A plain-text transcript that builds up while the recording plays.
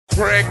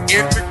crack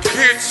in the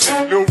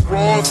kitchen. Lil'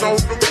 Raw's on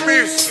the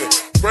mission.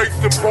 Break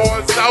the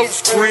bars out,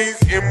 screens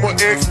in my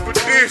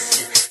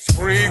expedition.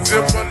 Screens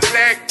in my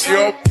lack,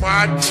 yup,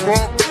 my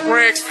trunk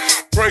crack.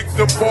 Break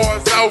the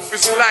bars off,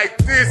 it's like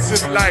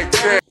this and like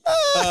that.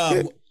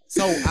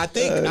 So I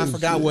think I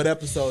forgot what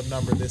episode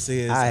number this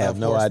is. I have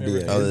no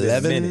idea.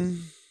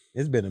 11.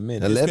 It's been a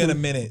minute. 11? It's been a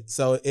minute.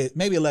 So it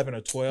maybe 11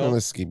 or 12. Well,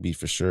 let's be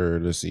for sure.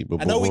 Let's see.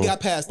 I know we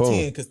got past boom.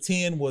 10 because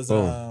 10 was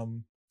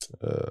above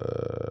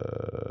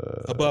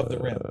the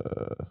rim.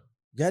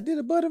 Y'all did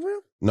above the rim?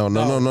 No.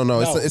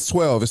 It's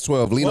 12. It's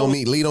 12.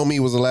 Lead on me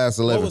was the last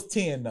 11. What was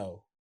 10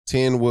 though?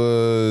 10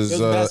 was,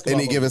 basketball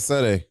Any Given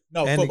Sunday.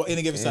 No, football,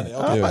 any given Sunday.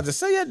 Okay. I was about to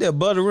say y'all did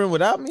above the rim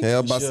without me.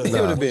 Hell, We about should. It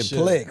would have We been should.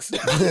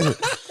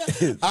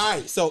 Plex. All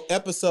right, so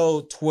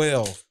episode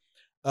 12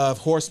 of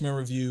Horseman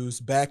Reviews,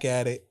 back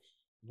at it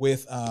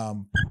with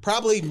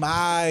probably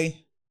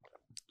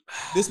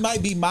this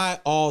might be my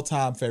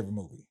all-time favorite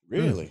movie.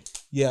 Really?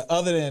 Yeah,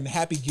 other than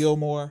Happy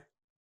Gilmore,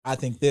 I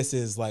think this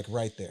is like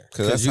right there.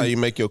 Because that's how you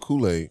make your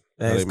Kool-Aid.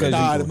 Man, it's 'cause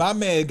Nah, my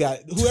man got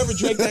whoever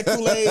drank that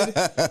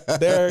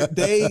Kool-Aid,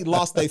 they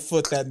lost their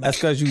foot that night. That's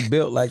because you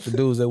built like the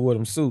dudes that wore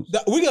them suits.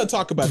 We're gonna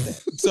talk about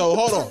that. So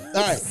hold on. All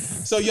right.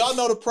 So y'all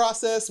know the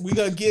process. We're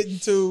gonna get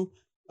into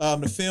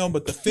the film,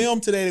 but the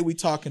film today that we're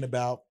talking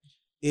about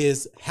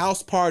is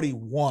House Party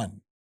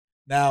 1.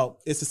 Now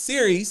it's a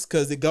series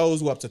because it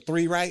goes up to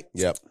 3, right?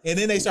 Yep. And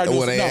then they start And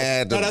doing when they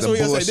add the- that's the what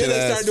we're gonna say. Then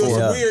they bullshit start doing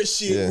some ass weird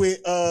shit Yeah. with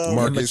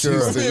Marcus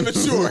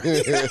Immature.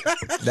 immature.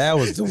 That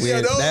was the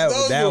weird. those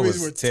that movies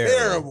was were terrible.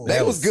 terrible.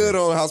 That was good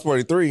on House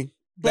Party 3.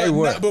 But, They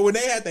were. but when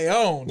they had their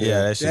own,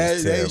 Yeah, that shit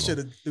was they terrible. should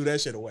have threw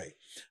that shit away.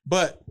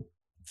 But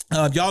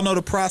y'all know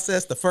the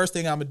process. The first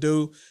thing I'm gonna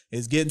do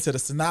is get into the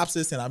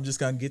synopsis, and I'm just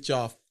gonna get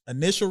y'all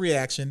initial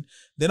reaction.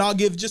 Then I'll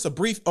give just a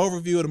brief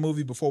overview of the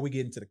movie before we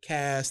get into the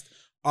cast,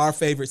 our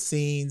favorite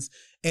scenes,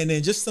 and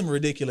then just some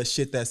ridiculous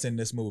shit that's in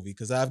this movie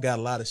because I've got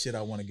a lot of shit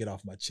I want to get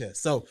off my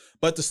chest. So,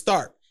 but to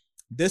start,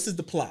 this is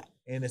the plot,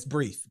 and it's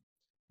brief.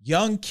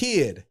 Young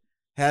Kid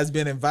has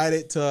been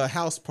invited to a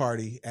house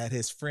party at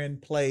his friend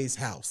Play's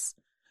house.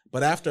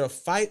 But after a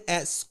fight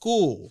at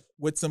school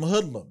with some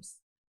hoodlums,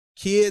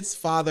 Kid's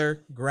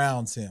father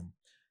grounds him.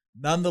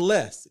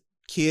 Nonetheless,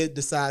 Kid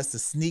decides to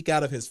sneak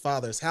out of his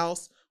father's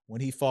house when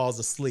he falls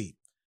asleep.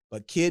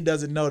 But Kid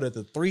doesn't know that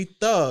the 3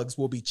 thugs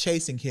will be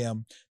chasing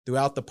him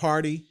throughout the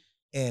party.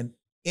 And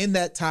in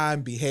that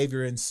time,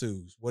 behavior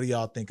ensues. What do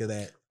y'all think of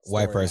that?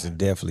 White storyline? person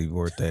definitely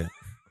worth that.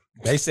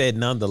 They said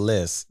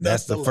nonetheless.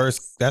 That's the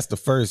first. That's the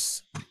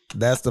first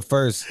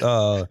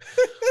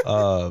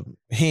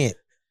hint.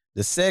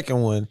 The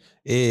second one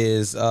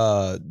is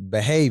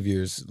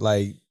behaviors.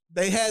 Like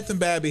They had some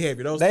bad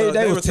behavior. Those they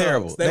thugs, were thugs.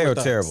 terrible. They were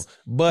thugs. terrible.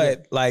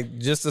 But like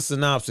just the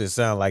synopsis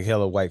sound like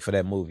hella white for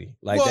that movie.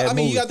 Like Well, that I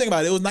mean, movie. you got to think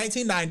about it. It was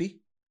 1990.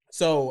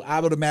 So I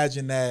would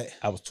imagine that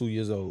I was 2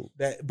 years old.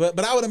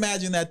 but I would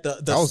imagine that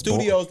the I was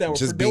studios that were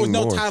just there was being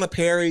no born. Tyler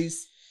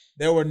Perry's,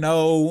 there were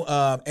no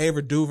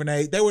Ava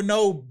DuVernay, there were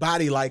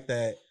nobody like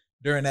that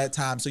during that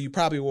time. So you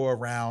probably were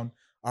around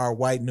our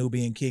white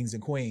Nubian kings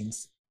and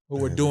queens who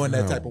were doing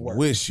that type of work.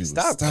 Wish you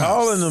Stop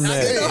calling them I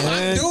that. know,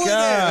 man. I'm doing God,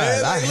 that,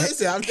 man. Like, I,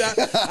 listen,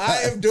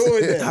 I am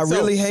doing that. I So-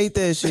 really hate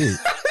that shit.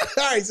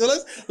 all right, so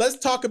let's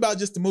talk about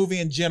just the movie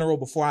in general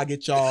before I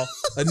get y'all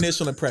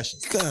initial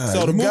impressions. God,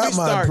 So the you movie got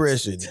my starts.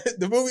 impression.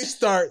 The movie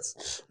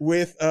starts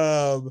with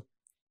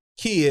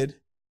Kid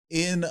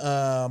in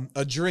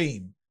a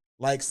dream,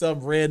 like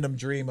some random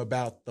dream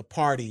about the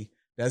party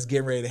that's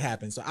getting ready to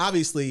happen. So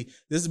obviously,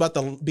 this is about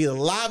to be the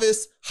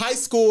livest high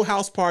school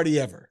house party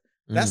ever.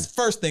 That's the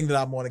first thing that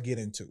I want to get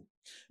into.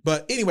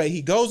 But anyway,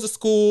 he goes to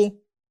school.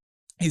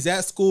 He's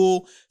at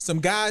school.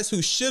 Some guys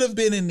who should have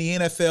been in the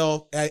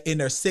NFL in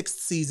their 6th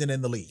season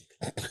in the league.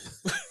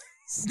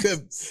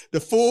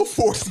 the full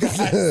force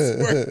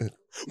guys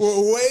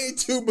were way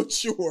too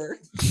mature.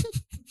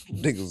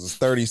 Niggas was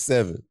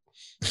 37.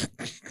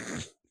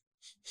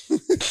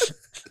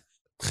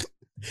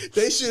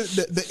 They should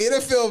the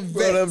NFL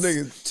Bro, them vets.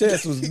 niggas'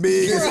 chest was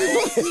big.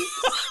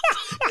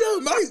 Yo,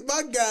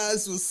 my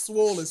guys was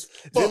swole as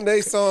Then fuck.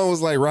 they song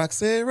was like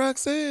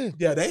Roxanne.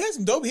 Yeah, they had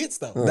some dope hits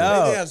though. They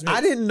No, had some I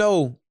hits. didn't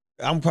know.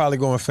 I'm probably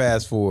going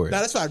fast forward.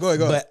 No, that's fine. Go ahead.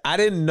 But I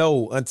didn't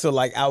know until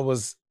like I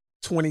was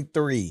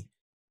 23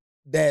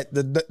 that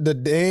the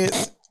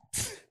dance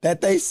that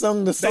they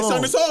sung the They song.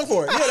 sung the song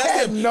for it. Yeah, that's I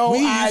had them. no we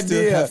used to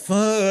idea. have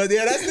fun.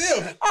 Yeah, that's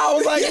them. I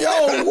was like,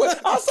 yo, what?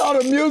 I saw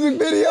the music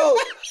video.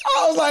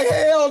 I was like,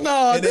 hell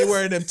no. And they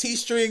wearing them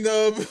T-string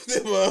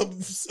Niggas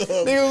was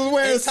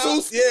wearing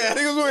A-tops, suits. yeah.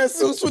 Niggas wearing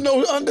suits with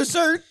no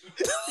undershirt.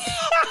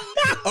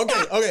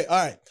 Okay. All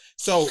right.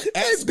 So at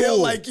They built school,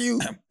 like you.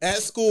 at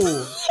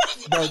school,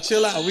 bro,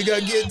 chill out. We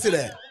gonna get into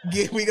that.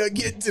 We gonna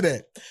get into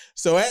that.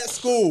 So at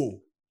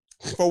school,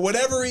 for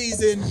whatever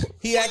reason,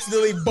 he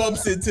accidentally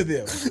bumps into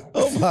them.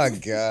 Oh my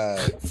God.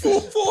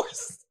 Full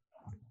force.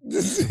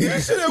 You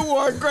should have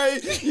worn gray.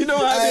 You know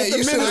how Hey, the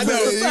you minutes should've-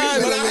 of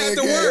society. but I had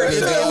to work. You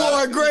should have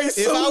worn gray.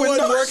 If I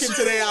wasn't working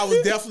today, I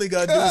was definitely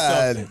gonna do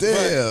God something.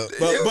 damn.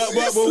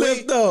 But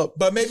slipped up.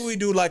 But maybe we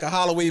do like a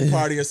Halloween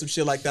party or some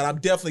shit like that. I'm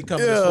definitely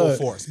coming to Yeah. full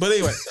force. But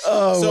anyway,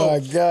 Oh my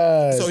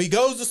God. so he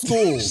goes to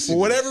school. For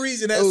whatever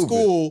reason, at Stupid.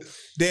 school,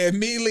 they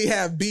immediately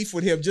have beef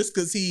with him just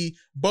because he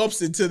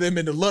bumps into them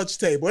in the lunch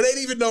table. It ain't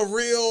even no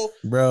real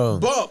Bro.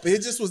 bump.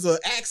 It just was an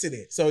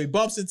accident. So he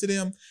bumps into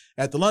them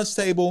at the lunch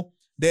table.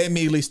 They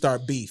immediately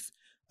start beef.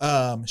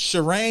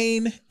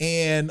 Shireen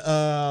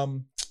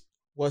and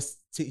what's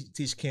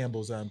Tisha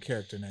Campbell's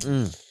character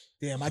name?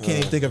 Damn, I can't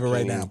even think of it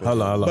right now.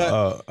 Hold on.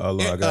 But,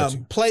 I got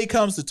you. Play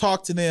comes to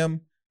talk to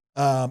them.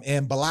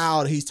 And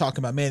Bilal, he's talking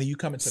about, man, are you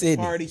coming to the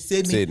party?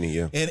 Sydney,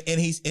 yeah. And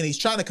he's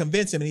trying to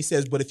convince him, and he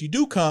says, but if you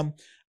do come,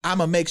 I'm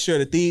gonna make sure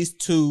that these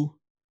two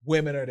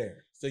women are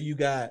there. So you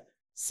got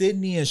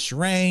Sydney and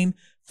Shireen.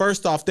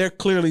 First off, they're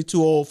clearly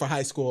too old for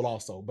high school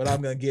also, but I'm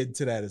gonna get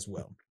into that as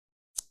well.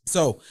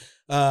 So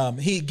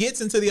he gets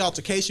into the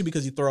altercation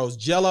because he throws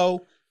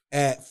Jello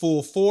at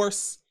full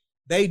force.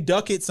 They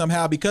duck it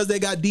somehow because they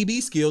got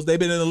DB skills. They've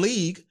been in the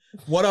league.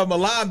 One of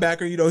them a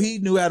linebacker, he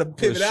knew how to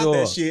pivot out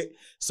that shit.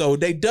 So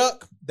they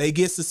duck, they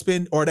get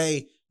suspended, or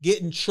they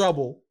get in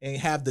trouble and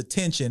have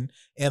detention,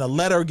 and a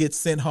letter gets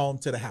sent home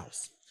to the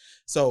house.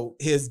 So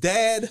his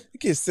dad, You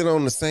can sit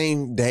on the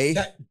same day.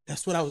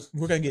 that's what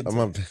we're gonna get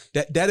into. I'm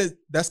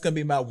That's gonna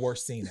be my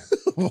worst scene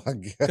ever. Oh my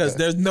God. Because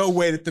there's no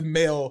way that the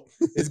mail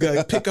is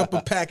gonna pick up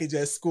a package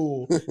at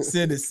school,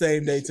 send it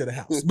same day to the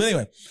house. But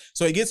anyway,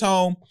 so he gets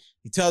home,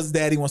 he tells his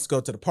dad he wants to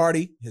go to the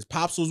party. His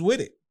pops was with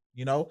it,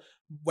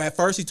 At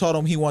first he told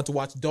him he wanted to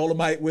watch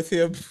Dolomite with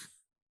him.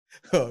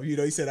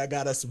 He said, I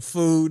got us some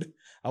food.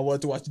 I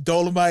wanted to watch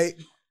Dolomite.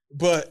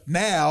 But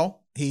now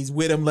he's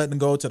with him, letting him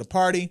go to the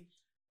party.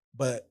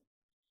 But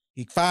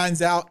he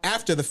finds out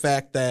after the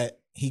fact that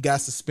he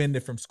got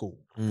suspended from school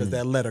because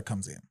that letter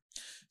comes in.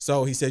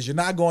 So he says, you're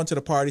not going to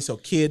the party. So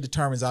kid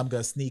determines I'm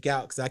going to sneak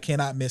out because I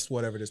cannot miss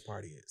whatever this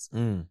party is.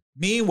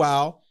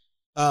 Meanwhile,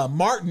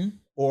 Martin,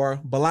 or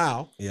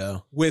Bilal,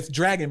 with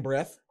Dragon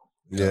Breath,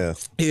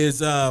 is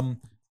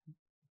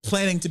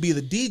planning to be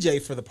the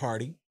DJ for the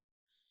party.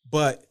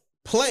 But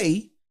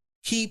Play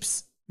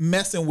keeps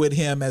messing with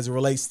him as it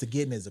relates to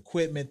getting his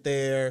equipment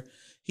there.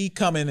 He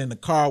coming in the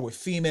car with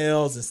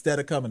females instead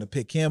of coming to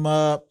pick him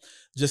up.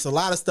 Just a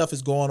lot of stuff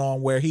is going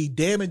on where he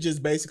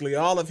damages basically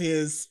all of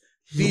his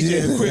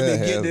DJ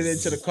equipment, getting it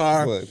into the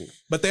car.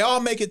 But they all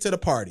make it to the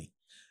party.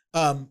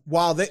 In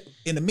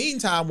the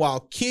meantime,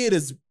 while Kid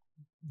is,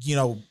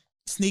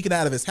 sneaking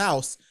out of his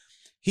house,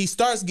 he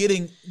starts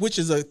getting, which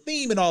is a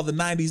theme in all the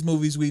 90s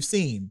movies we've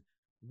seen,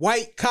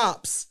 white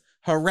cops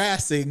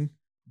harassing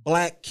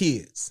black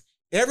kids.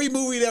 Every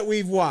movie that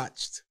we've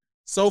watched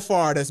so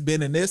far that's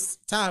been in this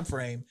time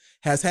frame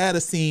has had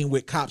a scene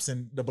with cops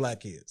and the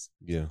black kids.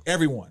 Yeah.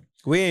 Everyone.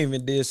 We ain't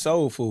even did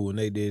Soul Food when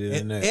they did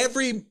it in that.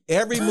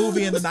 Every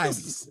movie in the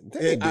 90s. They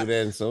didn't do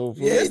that in Soul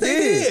Food. Yes, they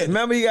did.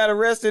 Remember he got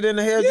arrested in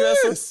the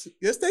hairdresser?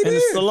 Yes, they in did.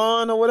 the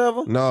salon or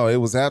whatever? No, it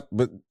was it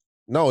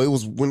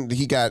was when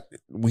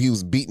he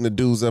was beating the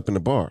dudes up in the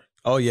bar.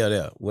 Oh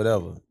yeah,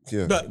 whatever.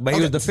 Yeah. But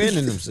he was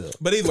defending himself.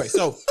 But anyway,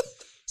 so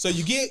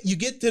you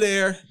get to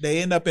there,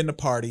 they end up in the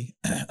party.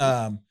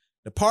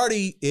 The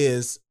party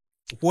is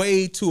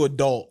way too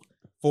adult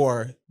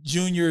for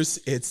juniors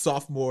and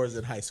sophomores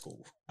in high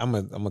school. I'm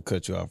gonna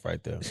cut you off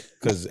right there.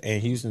 Because in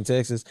Houston,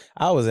 Texas,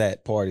 I was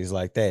at parties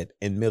like that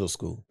in middle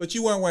school. But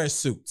you weren't wearing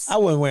suits. I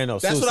wasn't wearing no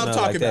suits. That's what I'm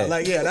talking about.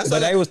 But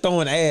they was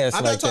throwing ass.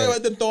 I'm not talking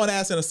about them throwing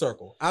ass in a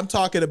circle. I'm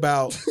talking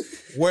about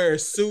wearing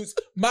suits.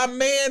 My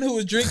man who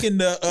was drinking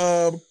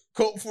the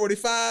Colt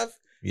 45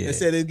 and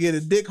said it'd get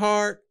a dick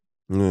hard,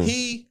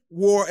 he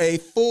wore a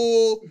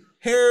full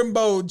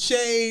herringbone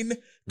chain,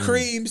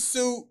 cream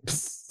suit,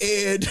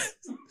 and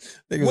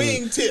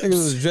wingtips. He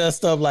was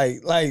dressed up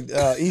like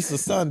Easter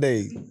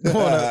Sunday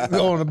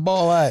going to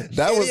ball out.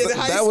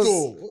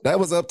 That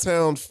was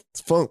Uptown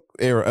Funk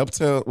era.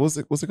 Uptown, what's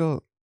it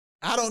called?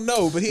 I don't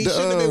know, but he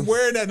shouldn't have been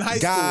wearing that in high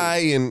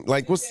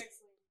school.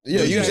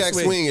 And Hugh Jack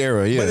Swing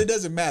era, yeah. But it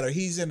doesn't matter.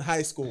 He's in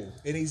high school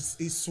and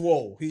he's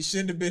swole. He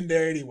shouldn't have been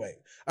there anyway.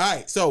 All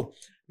right, so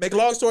make a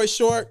long story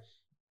short,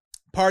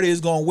 party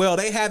is going well.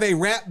 They have a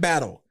rap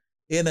battle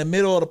in the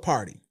middle of the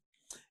party.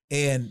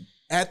 And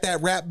at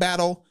that rap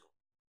battle,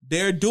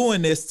 they're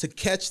doing this to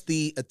catch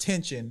the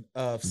attention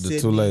of the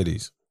two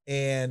ladies.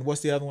 And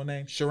what's the other one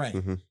name? Shireen.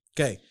 Mm-hmm.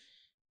 Okay.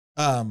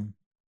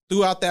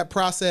 Throughout that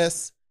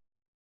process,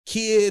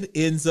 Kid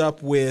ends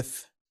up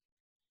with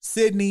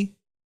Sydney,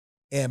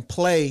 and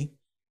Play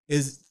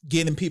is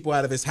getting people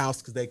out of his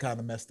house because they kind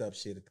of messed up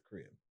shit at the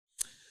crib.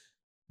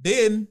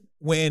 Then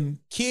when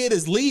Kid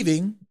is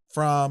leaving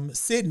from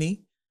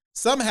Sydney,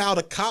 somehow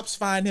the cops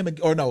find him,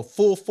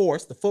 Full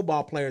Force, the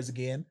football players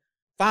again,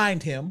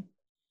 find him.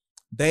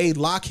 They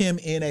lock him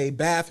in a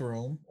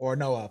bathroom, a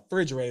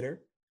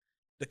refrigerator.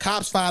 The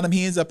cops find him.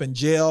 He ends up in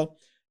jail.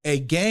 A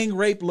gang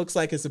rape looks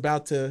like it's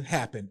about to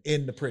happen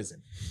in the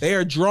prison. They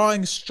are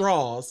drawing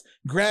straws,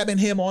 grabbing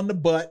him on the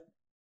butt,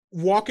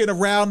 walking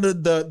around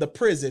the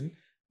prison,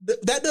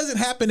 That doesn't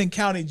happen in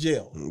county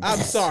jail. I'm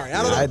sorry.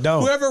 I don't know. I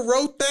don't. Whoever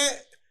wrote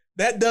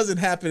that doesn't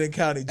happen in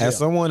county jail. As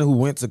someone who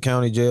went to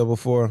county jail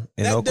before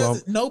in Oklahoma,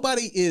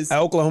 nobody is.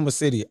 Oklahoma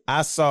City,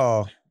 I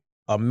saw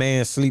a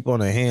man sleep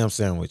on a ham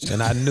sandwich,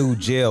 and I knew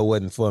jail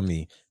wasn't for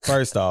me.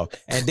 First off,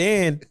 and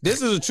then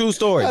this is a true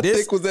story. How This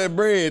thick was that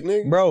bread,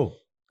 nigga? bro,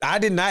 I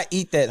did not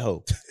eat that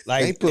hoe.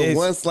 Like They put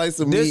one slice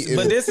of meat in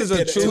but this is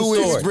a true 2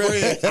 weeks story.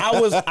 bread.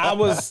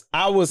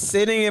 I was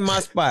sitting in my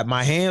spot.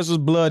 My hands was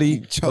bloody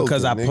choking,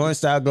 because I nigga.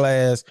 punched out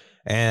glass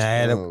and I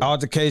had an Oh,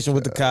 altercation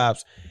with the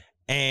cops.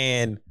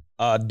 And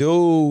a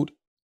dude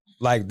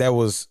like that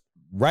was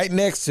right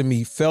next to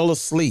me fell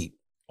asleep.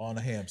 On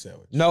a ham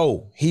sandwich.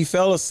 No, he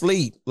fell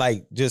asleep,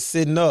 like just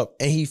sitting up,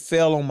 and he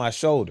fell on my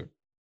shoulder.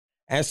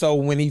 And so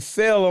when he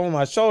fell on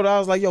my shoulder, I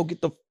was like, yo,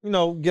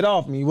 get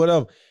off me,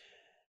 whatever.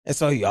 And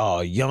so he,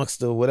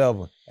 youngster,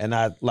 whatever. And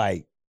I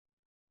like,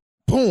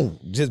 boom,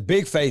 just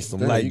big faced him.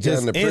 Damn, like you got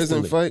just in the prison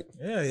instantly. fight?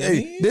 Yeah,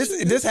 Hey,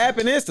 this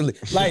happened instantly.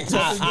 Like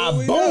I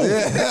good boom.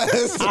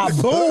 we I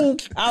boom.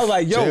 I was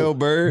like, yo,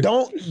 Jailbird.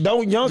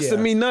 don't youngster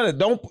Yeah. me none of it.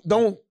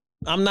 Don't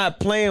I'm not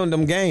playing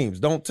them games.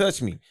 Don't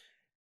touch me.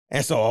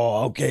 And so,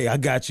 okay, I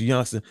got you,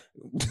 youngster.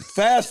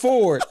 Fast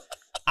forward,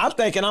 I'm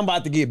thinking I'm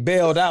about to get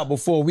bailed out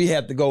before we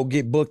have to go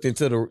get booked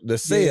into the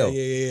cell.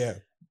 Yeah.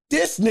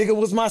 This nigga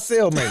was my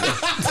cellmate.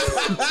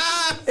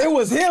 It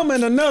was him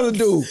and another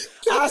dude.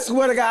 I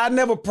swear to God, I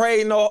never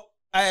prayed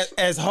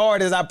as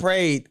hard as I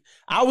prayed.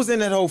 I was in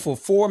that hole for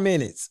 4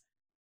 minutes.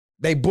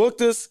 They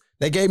booked us.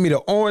 They gave me the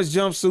orange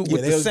jumpsuit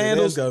with the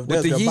sandals,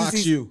 with the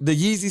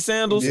Yeezy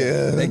sandals.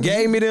 Yeah. They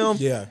gave me them.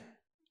 Yeah.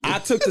 I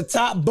took the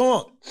top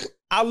bunk.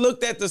 I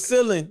looked at the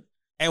ceiling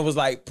and was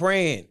like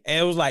praying. And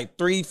it was like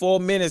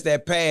 3-4 minutes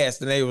that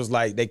passed. And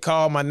they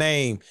called my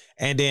name.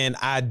 And then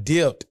I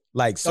dipped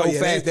like so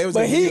fast.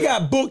 But he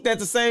got booked at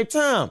the same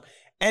time.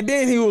 And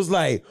then he was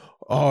like,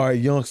 all right,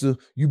 youngster,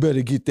 you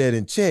better get that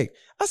in check.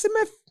 I said,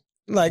 man,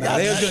 like,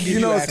 They was gonna give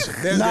you action.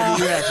 They was gonna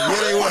give you action.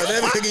 Yeah, they were.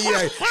 They was gonna give you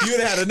action. You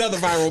would have had another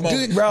viral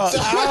moment. bro,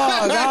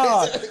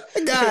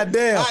 God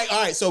damn.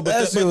 All right. So,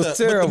 That shit was but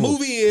terrible. the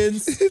movie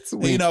ends. It's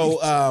You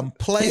know,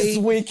 play. It's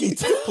winky.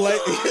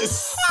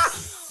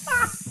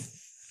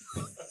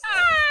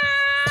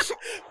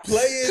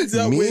 Play ends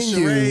up Me with and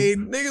you.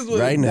 Sherane. Niggas would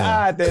Right have now.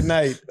 died that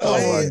night. Oh my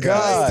Play-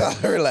 God.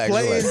 Stop. Relax.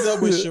 Play relax. ends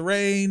up with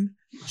Sherane.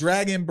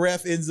 Dragon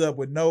Breath ends up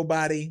with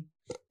nobody.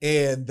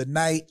 And the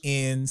night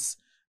ends.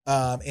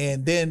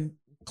 And then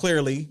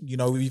clearly, you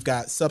know, we've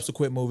got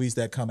subsequent movies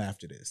that come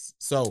after this.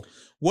 So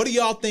what do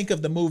y'all think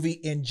of the movie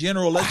in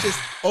general? Let's just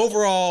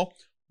overall,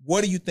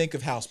 what do you think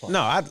of House Party?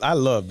 No, I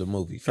love the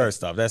movie.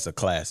 First off, that's a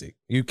classic.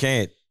 You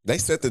can't. They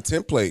set the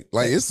template.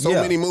 Like it's so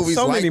Yeah, many movies.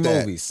 So like many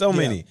that. movies. So Yeah.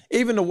 many.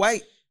 Even the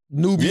white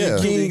Nubian Yeah.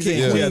 kings Nubian and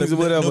King. queens Yeah, or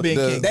whatever. Nubian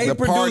The, King. They the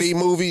produced- party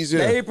movies.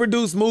 Yeah. They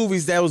produced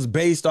movies that was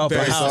based off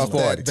Very of Based House off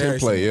Party. that Very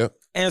template. Yeah.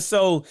 And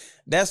so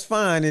that's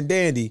fine and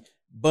dandy,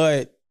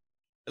 but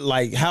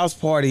like House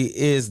Party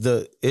is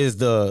the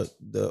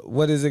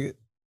what is it?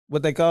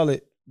 What they call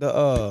it?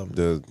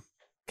 The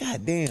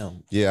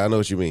Goddamn. yeah, I know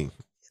what you mean.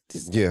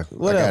 Yeah, I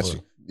Whatever. got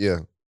you. Yeah,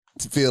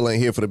 Phil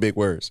ain't here for the big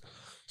words.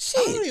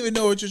 I don't even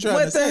know what you're trying What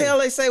to the say. hell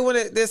they say when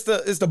it's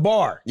the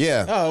bar?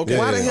 Yeah. Oh, okay. Yeah,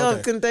 Why the yeah. hell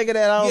Okay. couldn't think of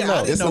that? I don't Yeah, I know.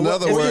 didn't It's know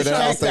another what- word it's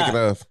that I was cacti.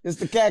 thinking of. It's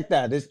the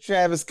cacti. This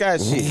Travis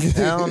Scott shit.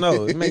 I don't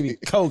know. It may be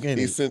coke in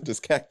He it. sent this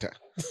cacti.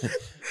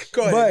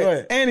 Go ahead. But Go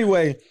ahead.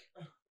 anyway,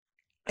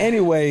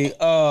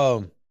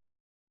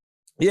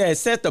 yeah, it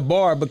set the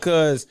bar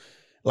because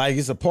like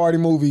it's a party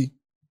movie.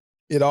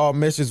 It all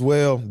meshes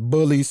well.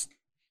 Bullies,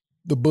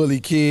 the bully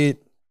kid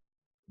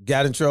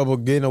got in trouble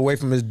getting away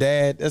from his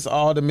dad. That's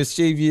all the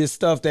mischievous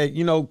stuff that,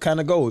 you know, kind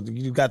of goes.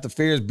 You got the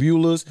Ferris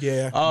Bueller's,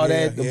 Yeah. all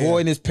yeah, that, the yeah. boy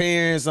and his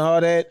parents and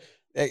all that.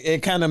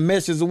 It kind of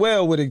meshes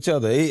well with each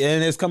other.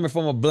 And it's coming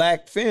from a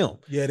black film.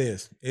 Yeah, it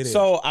is. It is.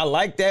 So I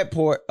like that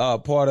part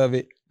of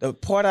it. The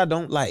part I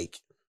don't like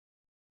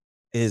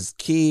is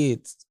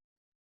kids'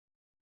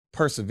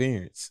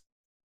 perseverance.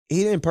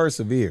 He didn't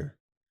persevere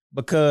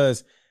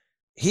because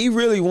he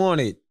really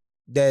wanted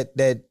that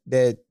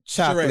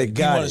chocolate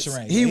goddess.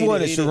 He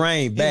wanted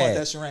Sherane bad. He wanted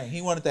that Sherane.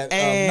 He wanted that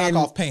And-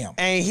 knockoff Pam.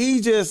 And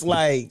he just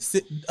like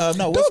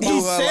No, what's Dude, mom?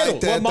 he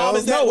settled. What mom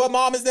is that? What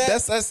mom is that?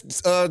 That's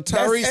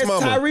Tyrese's that's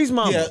mama. Tyrese's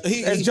mama.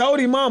 Yeah, That's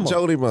Jody mama.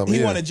 Jody mama. He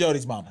yeah. wanted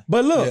Jody's mama.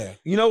 But look, Yeah.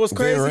 you know what's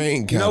crazy? Rain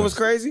You know counter. what's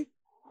crazy?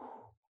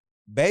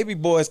 Baby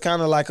Boy is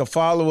kind of like a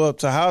follow-up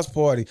to House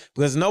Party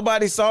because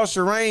nobody saw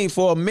Sherane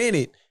for a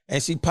minute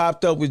and she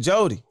popped up with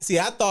Jody. See,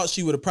 I thought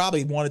she would have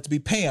probably wanted to be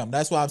Pam.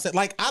 That's why I'm saying,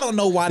 like, I don't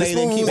know why This they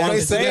didn't movie keep was wanting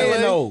based to in together. LA?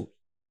 Saying though,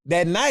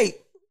 that night,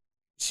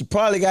 she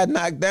probably got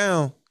knocked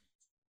down.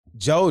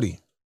 Jody.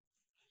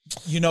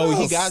 You know, Oh,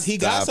 he got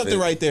stop something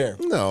it. right there.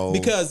 No,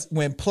 Because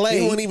when he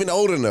Play, wasn't even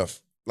old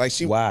enough. Like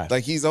she, Why?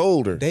 like he's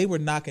older. they were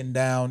knocking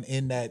down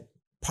in that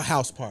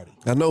house party.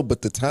 I know,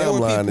 but the There were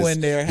timeline people is.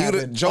 in there he would've-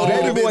 having- Jody Baby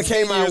would have been Boy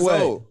 10 came out years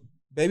what? old.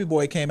 Baby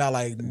Boy came out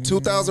like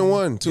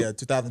 2001. Yeah,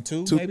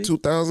 2002 maybe.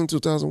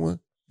 2001.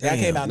 That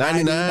came out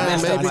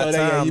 99 maybe. maybe. So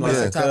yeah, you missed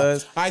Yeah. the time.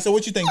 All right, so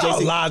what you think, Oh,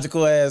 JC?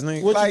 logical ass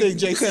nigga. What you Like, think,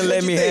 JC? couldn't What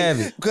let you me think? have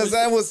it. Because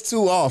that was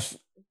too off.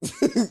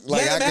 Like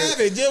Let him have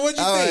it. Jim, what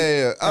you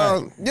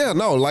think? Yeah,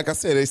 no, like I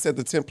said, they set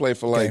the template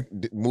for like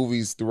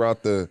movies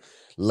throughout the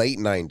late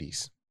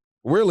 90s.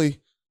 Really?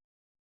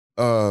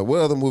 What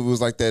other movie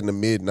was like that in the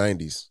mid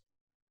 90s?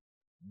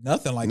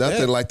 Nothing like that.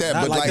 Nothing like that.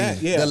 Not But like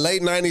that, yeah. the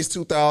late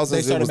 90s, 2000s,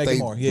 They started making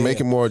more. Yeah,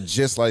 making more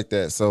just like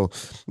that. So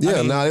yeah,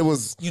 I mean, it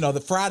was. You know,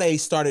 the Friday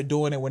started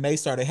doing it when they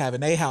started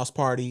having a house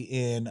party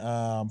in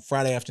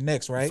Friday After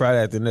Next, right?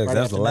 Friday After Next. Friday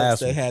That's After the Next, last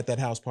they one. had that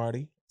house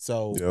party.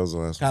 So Yeah, that was the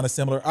last one. kind of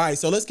similar. All right,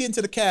 so let's get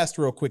into the cast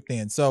real quick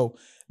then. So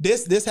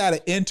this had an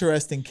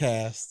interesting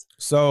cast.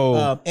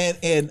 So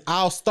And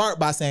I'll start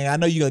by saying, I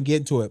know you're gonna get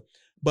into it,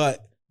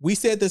 but we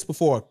said this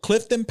before.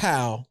 Clifton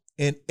Powell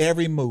in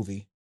every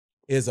movie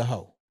is a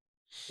hoe.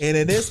 And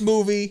in this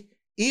movie,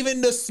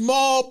 even the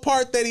small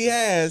part that he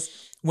has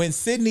when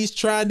Sydney's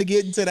trying to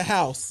get into the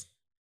house,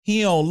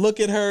 he don't look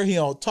at her, he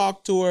don't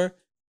talk to her,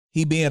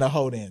 he being a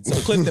hoe then. So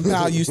Clifton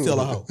Powell, you still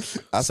a hoe.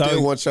 I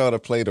still want y'all to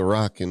play The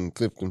Rock and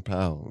Clifton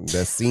Powell.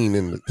 That scene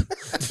in the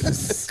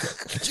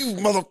you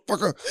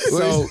motherfucker.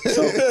 So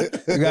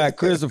you got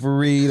Christopher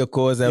Reed, of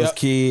course, that was Yep.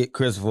 Kid.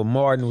 Christopher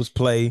Martin was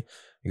Play.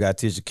 You got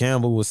Tisha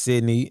Campbell with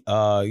Sydney.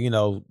 You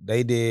know,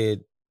 they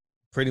did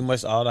pretty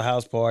much all the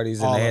house parties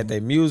and All they of had them.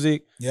 their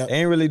music. Yep. They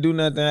ain't really do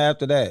nothing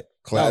after that.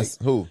 Class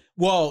who?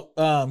 Well,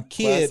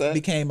 Kid Class Act?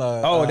 became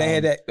a Oh, they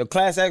had that. The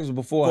Class Act was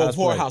before House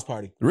before Party. house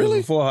party. Really?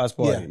 Before House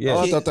Party. Yeah. Yeah. Oh,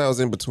 I thought that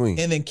was in between.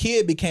 And then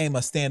Kid became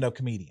a stand-up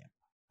comedian.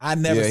 I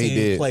never Yeah, he seen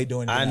him did. play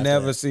doing it. I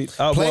never see.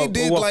 Play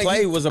did like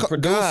Play he was a God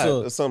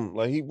producer. or something.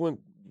 Like he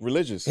went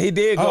religious. He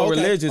did go Oh,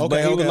 okay. religious, but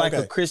Okay, he was okay, like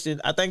okay. a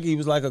Christian. I think he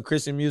was like a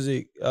Christian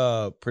music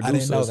I producer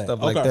didn't know and that.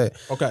 stuff Okay. like that.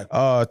 Okay.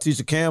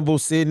 Tisha Campbell,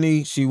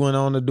 Sydney, she went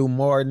on to do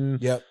Martin.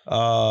 Yep.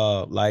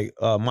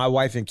 My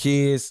Wife and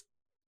Kids,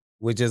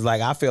 which is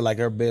like I feel like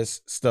her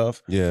best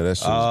stuff. Yeah, that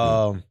shit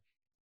was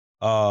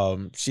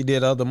She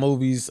did other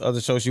movies,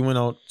 other shows. She went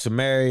on to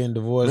marry and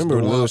divorce.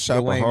 Remember Little Shop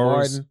of Dwayne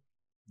Horrors? Martin.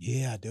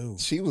 Yeah, I do.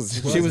 good. She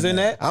was in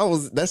that? I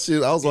was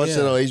watching Yeah.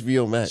 it on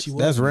HBO Max. She was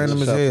That's in random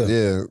that. as hell.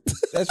 Yeah.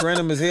 That's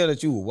random as hell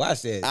that you would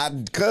watch that. I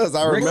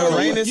Rick remember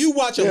Moranis? You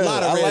watch a Yeah,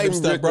 lot of I random like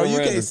stuff, Rick bro. You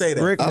Moranis. can't say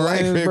that. Rick I like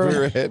Moranis, Rick bro.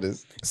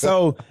 Moranis.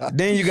 So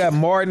then you got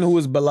Martin, who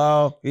was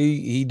Bilal.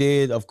 He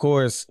did, of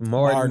course,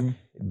 Martin.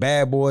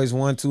 Bad Boys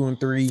 1, 2, and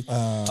 3. Hey,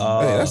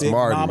 that's Big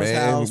Martin, Mama's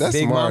man. House. That's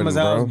Big Martin, Mama's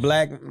bro. House,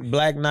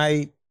 Black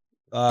Knight.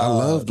 I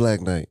love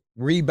Black Knight.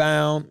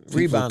 Rebound.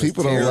 Rebound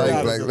People is don't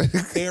terrible. like Rebound Black is a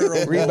Knight.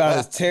 terrible Rebound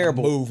is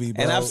terrible movie,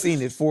 bro. and I've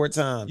seen it 4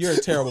 times. You're a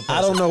terrible person.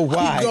 I don't know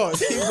why. Keep going.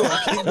 Keep going. Keep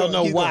I don't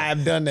know going, why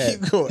I've done that.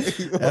 Keep going.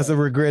 Keep going. That's a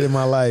regret in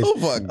my life. Oh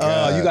my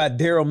God. You got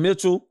Daryl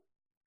Mitchell.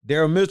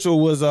 Daryl Mitchell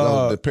was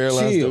the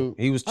paralyzed chill. dude?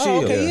 He was chill.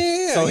 Oh,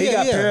 okay, yeah. So he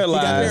got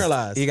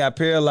paralyzed. He got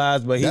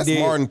But he That's did.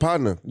 Martin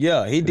partner.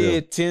 Yeah, he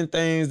did 10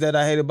 Things That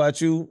I Hate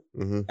About You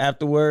Mhm.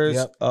 afterwards.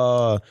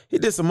 Yep. He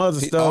did some other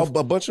stuff.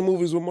 A bunch of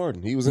movies with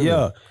Martin. He was in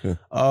Yeah. there.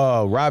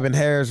 Yeah. Robin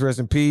Harris, rest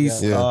in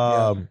peace.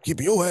 Yeah.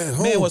 Keeping your ass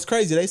home. Man, what's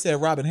crazy? They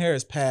said Robin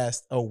Harris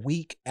passed a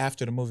week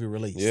after the movie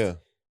released. Yeah.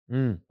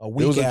 A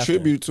week It was a after.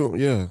 tribute to him.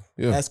 Yeah.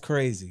 Yeah. That's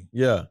crazy.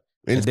 Yeah.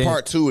 In And then-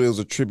 part 2, it was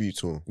a tribute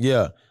to him.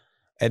 Yeah.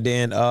 And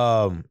then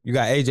you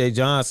got AJ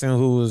Johnson,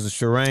 who was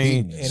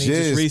Shireen. And he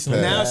just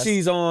recently Now passed.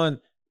 she's on,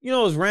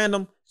 it's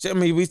random. I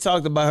mean, we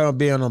talked about her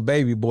being on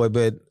Baby Boy,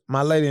 but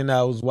my lady and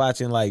I was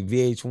watching like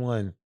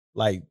VH1,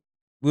 like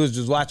we was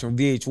just watching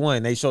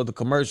VH1. They showed the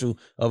commercial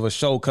of a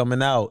show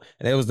coming out,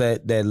 and it was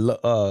the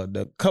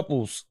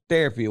couples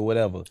therapy or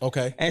whatever.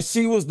 Okay. And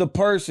she was the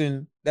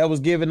person that was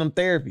giving them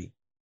therapy.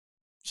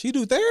 She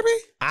do therapy?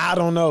 I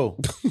don't know.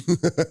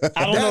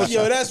 I don't know.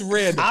 Yo, that's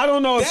random. I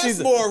don't know if That's she's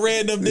more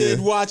random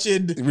than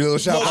watching Real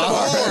Shop of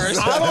Horrors.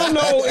 I don't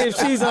know if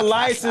she's a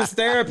licensed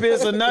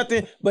therapist or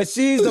nothing, but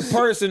she's the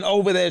person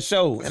over that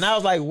show. And I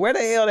was like, where the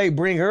hell they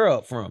bring her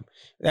up from?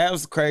 That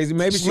was crazy.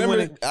 Maybe she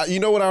Remember, went. you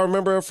know what I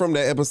remember from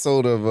the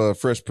episode of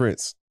Fresh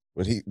Prince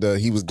when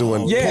he was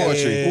doing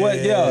poetry.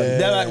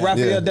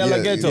 Raphael De La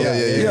Ghetto.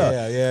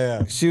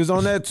 Yeah. She was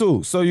on that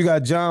too. So you got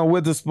John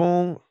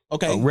Witherspoon.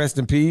 Okay. Rest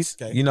in peace.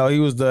 Okay. He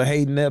was the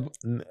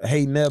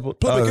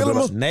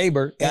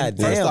neighbor. God First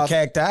damn, off-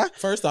 cacti.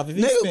 First off, if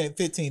you Nigga.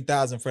 spent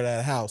 $15,000 for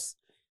that house,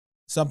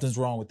 something's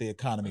wrong with the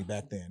economy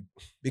back then.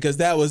 Because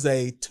that was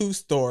a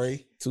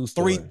 2-story,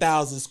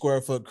 3,000 square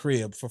foot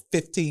crib for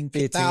 $15,000.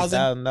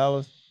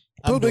 $15,000.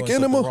 I'm Public doing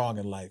something enema. wrong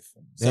in life.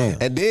 So,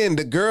 Damn. And then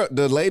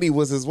the lady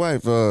was his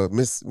wife,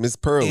 Miss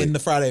Pearly. in the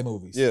Friday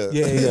movies. Yeah.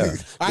 Yeah.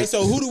 All right,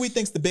 so who do we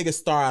think's the biggest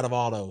star out of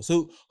all those?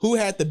 Who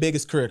had the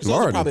biggest career? 'Cause those are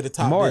Martin. probably the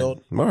top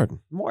Martin. build.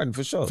 Martin,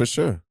 for sure. For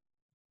sure.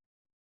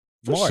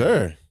 For Martin.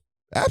 sure.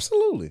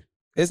 Absolutely.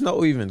 It's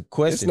no even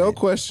question. It's no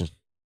question.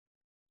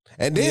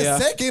 And then Yeah.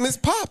 second is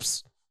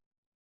Pops.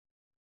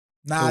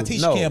 Nah,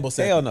 Tisha Campbell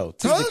second. Hell no.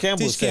 Huh?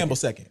 Campbell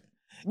second.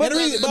 But, And the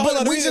reason- but hold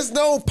on, the we reason- just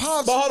know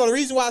Pops. But hold on, the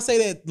reason why I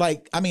say that,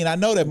 I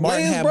know that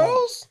Martin Wayans had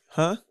Bros?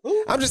 Huh?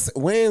 I'm just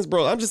Wayans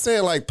Bros. I'm just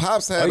saying like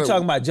Pops had Are you a-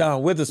 talking about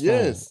John Witherspoon?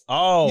 Yes.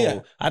 Oh,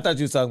 Yeah. I thought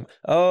you were talking.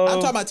 Oh, I'm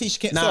talking about Tisha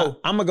Campbell. Nah, So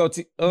I'm gonna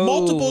go.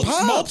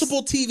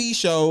 multiple TV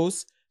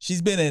shows.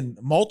 She's been in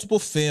multiple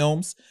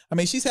films. I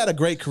mean, she's had a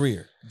great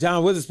career.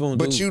 John Witherspoon.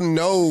 But dude. you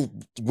know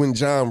when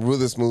John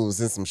Witherspoon was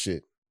in some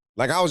shit.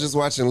 Like I was just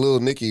watching Lil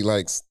Nicky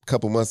like a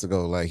couple months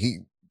ago. Like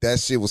that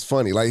shit was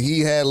funny. Like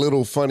he had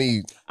little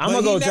funny. I'm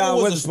gonna go John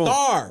was Witherspoon. A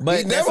star. But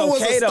He that's never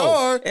was a okay, though.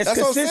 star. It's That's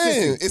what I'm consistency.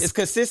 saying. It's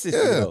consistency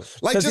yeah. though.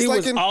 Like Because just he like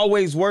was in,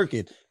 always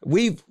working.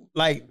 We've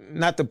like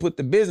not to put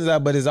the business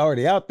out, but it's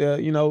already out there.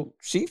 You know,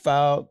 she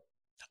filed.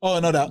 Oh,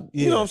 no doubt.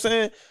 Yeah. You know what I'm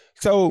saying?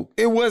 So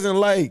it wasn't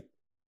like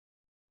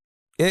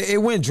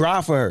it went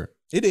dry for her.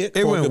 It did.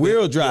 It went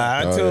real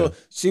dry until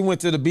she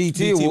went to the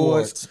BT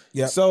Awards.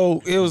 Yeah.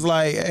 So it was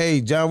like,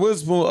 hey, John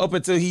Witherspoon up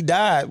until he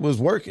died was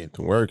working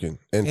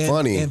and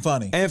funny. And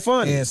funny. and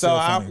funny. And so so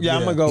I'm funny.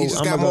 gonna go. He just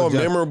I'm got gonna go more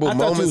John. memorable I thought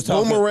you was moments.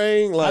 talking-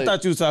 Boomerang. Like, I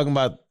thought you was talking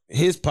about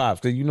his pops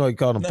because you know he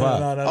called him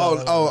pop.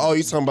 Oh,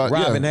 you talking about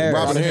Robin Harris.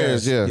 Robin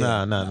Harris, yeah.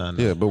 No.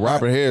 Yeah, but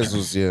Robert Harris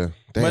was, yeah.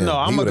 Damn, But no,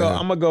 I'm he gonna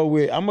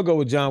would've had- go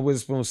with John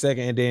Witherspoon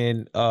second, and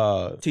then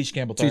Tisha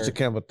Campbell third. Tisha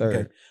Campbell third.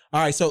 Okay.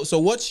 All right. So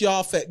what's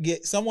y'all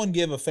someone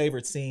give a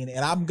favorite scene,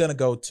 and I'm gonna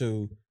go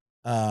to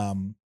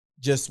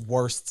just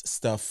worst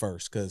stuff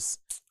first because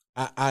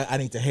I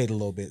need to hate a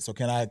little bit. So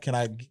can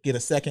I get a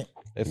second?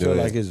 It feel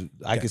like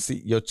I can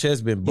see your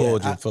chest been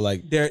bulging for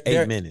like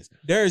 8 minutes.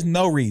 There is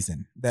no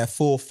reason that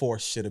Full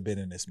Force should have been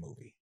in this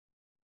movie.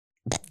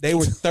 They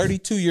were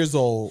 32 years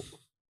old,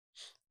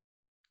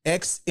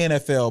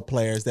 ex-NFL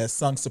players that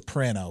sung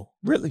soprano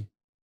Really?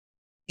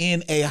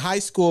 in a high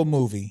school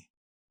movie.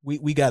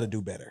 We got to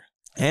do better.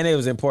 And it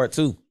was in part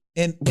 2.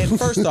 And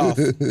first off,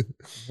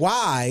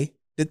 why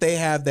did they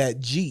have that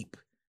Jeep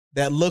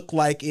that looked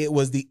like it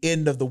was the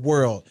end of the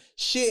world?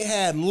 Shit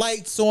had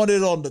lights on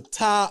it on the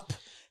top,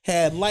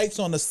 had lights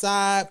on the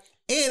side,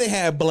 and it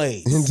had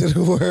blades. Into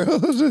the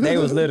world. They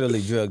was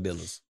literally drug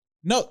dealers.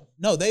 No,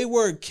 they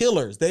were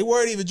killers. They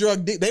weren't even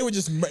they were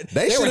just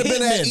They should were have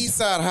been at hitmen.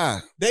 Eastside High.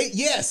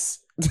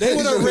 They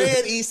would have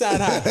read Eastside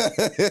High.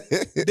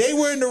 They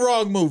were in the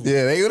wrong movie.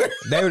 Yeah, they would have.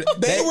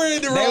 They were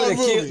in the wrong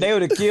movie. They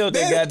would have killed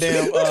that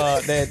goddamn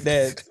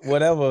that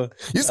whatever.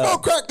 You sell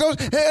crack, don't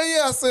you? Hell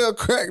yeah, I sell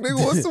crack,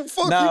 nigga. What the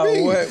fuck Nah, you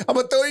mean? what- I'm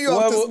gonna throw you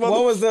off this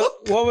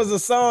what was the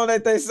song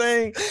that they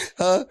sang?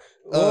 Huh?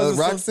 was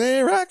the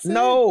Roxanne? Ain't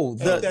No,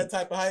 that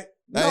type of hype.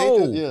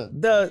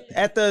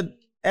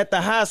 at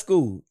the high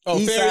school. Oh,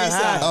 East Fair Side East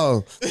High. Side.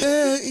 Oh,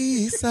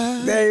 East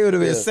Side. They would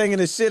have been singing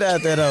the shit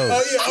out that hoe.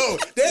 Oh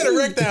yeah. They had to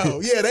wreck that hoe.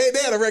 Yeah, they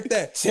had to wreck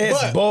that.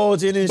 Chest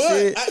bulging and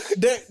shit.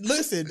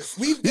 Listen,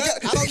 we've got.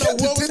 I you don't got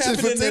know what was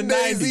detention happening for in the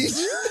 10 days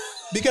 '90s.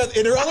 Because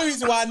and the only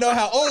reason why I know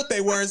how old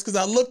they were is because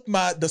I looked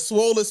the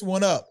swollest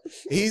one up.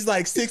 He's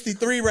like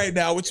 63 right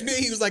now, which means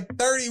he was like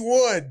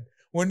 31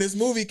 when this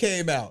movie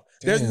came out.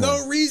 There's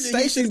no reason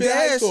he should be in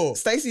high school.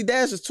 Stacey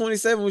Dash was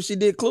 27 when she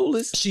did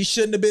Clueless. She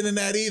shouldn't have been in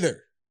that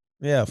either.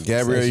 Yeah,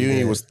 Gabrielle Stacey Union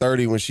Dash. was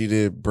 30 when she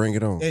did Bring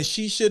It On. And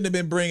she shouldn't have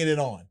been bringing it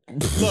on.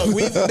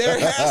 Look, there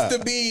has to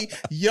be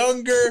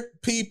younger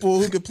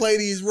people who could play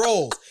these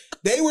roles.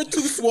 They were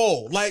too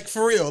swole, like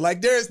for real.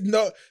 Like there's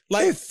no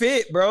like It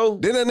fit, bro.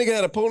 Didn't that nigga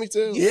had a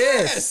ponytail?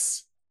 yes.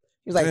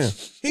 He was like, Damn.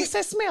 what's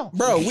that smell?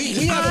 Bro, we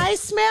have I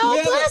smell we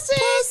have a-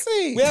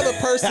 pussy. we have a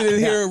person in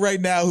here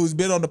right now who's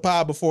been on the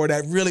pod before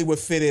that really would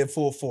fit in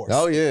Full Force.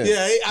 Oh, yeah. Yeah,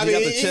 I He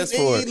mean, got the chest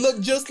for he it. looked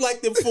just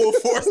like the Full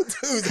Force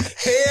dudes,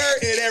 hair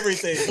and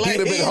everything. Like, He'd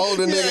have been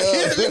holding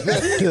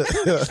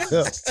nigga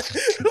up.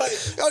 Like,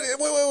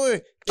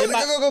 Wait. And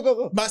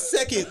Go. my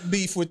second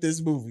beef with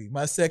this movie,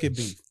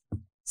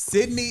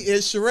 Sydney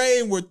and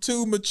Shireen were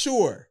too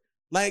mature.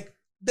 Like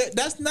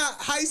that's not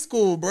high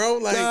school, bro.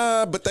 Like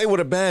Nah, but they were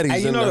the baddies.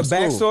 Hey, you in know the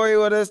that school.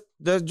 backstory of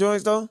this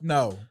joints though?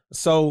 no,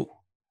 So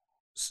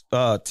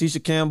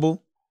Tisha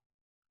Campbell,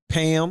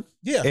 Pam,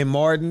 yeah, and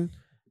Martin,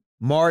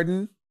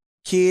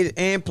 Kid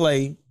and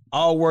Play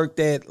all worked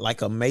at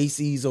like a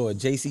Macy's or a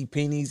JC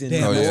Penney's in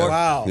damn, New that's York.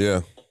 wild.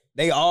 Yeah.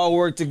 They all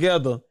worked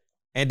together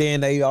and then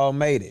they all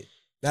made it.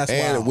 That's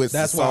And wild. with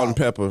That's Salt wild. and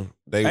Pepper.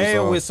 They was And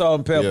all, with Salt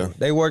and Pepper. yeah.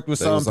 They worked with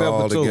They Salt was and Pepper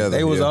all too. together,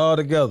 They was yeah. all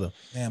together.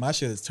 Damn, I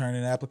should have turned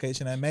in an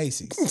application at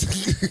Macy's.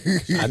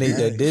 I need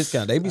that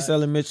discount. They be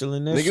selling Mitchell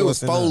in there. Nigga, it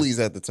was Foley's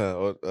at the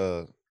time.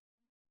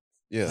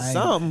 Yeah. I-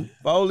 Something.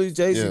 Foley's,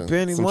 JC Yeah,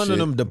 Penney, some one shit. of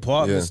them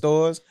department Yeah.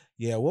 stores.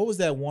 Yeah, what was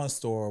that one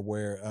store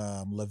where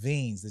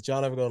Levine's? Did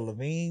y'all ever go to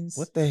Levine's?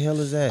 What the hell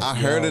is that? I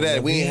heard of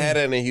that. We ain't Levine- had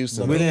that in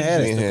Houston. we didn't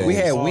have Levine's it. used to We go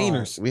had hard.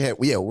 wieners. We had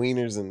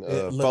wieners and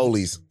Le-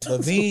 Foley's.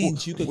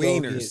 Levine's, you could go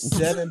get Wieners.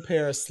 7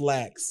 pair of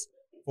slacks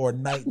for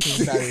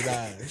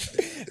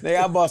 $19.99.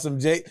 I bought some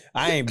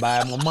I ain't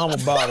buy it. My mama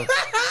bought them.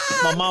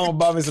 My mama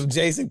bought me some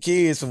Jason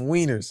Kids, some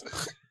wieners.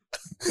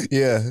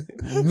 Yeah.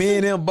 Me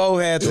and him both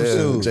had some Yeah,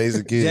 shoes.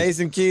 Jason Kidd.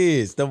 Jason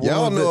Kids. The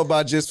Y'all ones know that-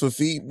 about Just for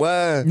Feet?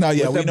 Why? No,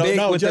 yeah, with we the know. big,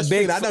 No, with Just the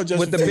big, Feet. I know Just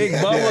with the Feet. big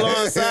bubble Yeah.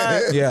 on the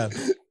side. Yeah,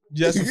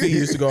 Just for Feet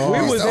used to go We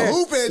hard. was used to at,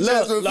 hoop at look,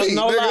 Just for look, Feet,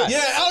 no nigga. lie.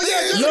 Yeah, oh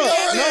yeah. Look,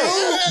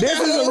 this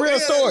is a real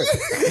story.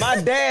 My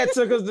dad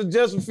took us to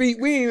Just for Feet.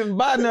 We didn't even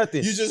buy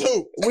nothing. You just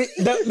hoop. When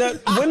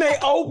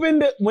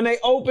they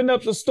opened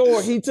up the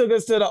store, he took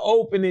us to the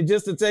opening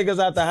just to take us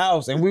out the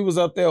house, and we was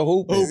up there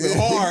hooping. Hooping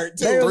hard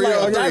too. They was like, 3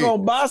 on "Are y'all 3.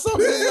 gonna buy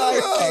something?"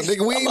 Like,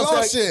 Nigga, we ain't I'm up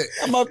lost there- shit.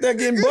 I'm up there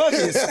getting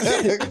buckets.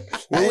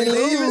 When we Ain't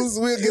leaving. lose,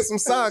 we'll get some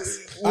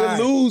socks. We All right.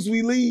 lose,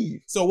 we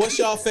leave. So what's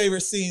y'all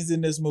favorite scenes in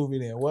this movie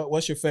then?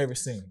 What's your favorite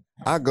scene?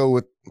 I go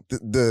with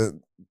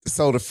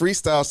so the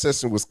freestyle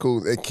session was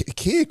cool. A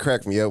kid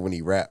cracked me up when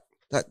he rapped.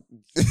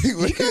 He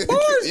got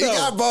bars, He though.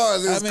 got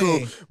bars. It was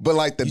cool. But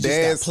like the You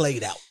dance, just got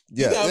played out.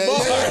 yeah, got yeah,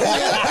 bars.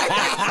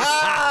 yeah.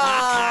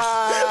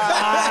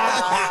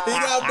 He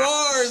got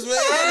bars, man.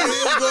 He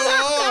was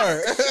going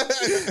hard.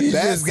 He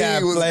That just got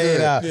scene was played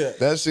good. out. Yeah.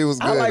 That shit was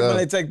good. I like when though.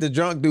 they take the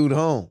drunk dude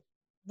home.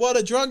 Well,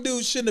 the drunk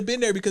dude shouldn't have been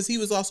there because he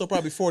was also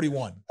probably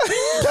 41.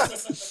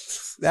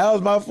 That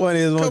was my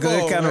funniest one Come because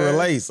it on, kind of man.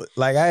 relates.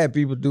 Like I had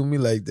people do me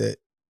like that.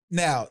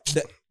 Now,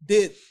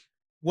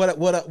 what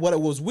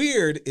was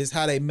weird is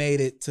how they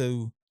made it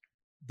to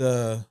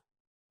the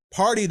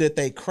party that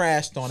they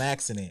crashed on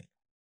accident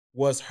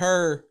was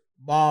her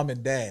mom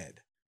and dad.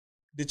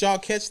 Did y'all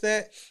catch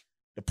that?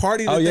 The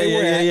party that Oh yeah, they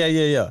were at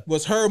yeah.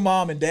 was her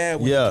mom and dad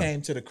when Yeah. they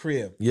came to the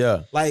crib.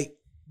 Yeah. Like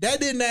that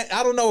didn't.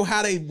 I don't know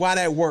why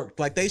that worked.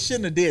 Like they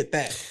shouldn't have did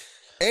that.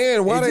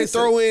 And why It they just-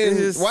 throw in? it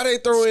just Why they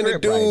throw in a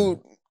script dude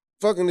writing.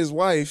 fucking his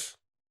wife?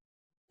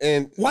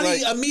 And Why like,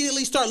 did he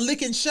immediately start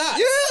licking shots?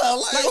 yeah,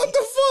 like what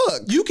the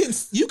fuck?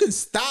 You can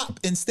stop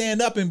and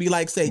stand up and be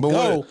like, say But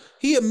go. what-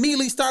 He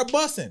immediately start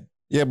busting.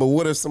 Yeah, but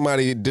what if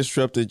somebody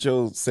disrupted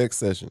your sex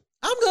session?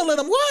 I'm gonna let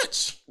him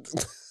watch.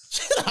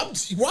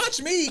 Shit,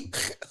 watch me.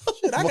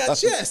 Shit, I got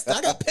chest.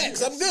 I got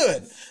pecs. I'm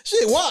good.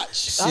 Shit, watch.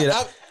 Shit,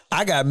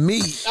 I got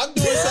meat. I'm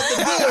doing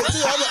something good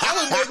too.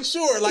 I'm making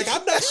sure. Like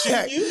I'm not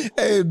shooting you.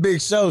 Hey, big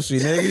Shoshi,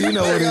 nigga. You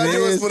know what All it you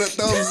do is. put a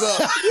thumbs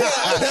up.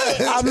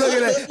 I'm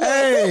looking at,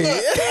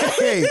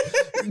 hey,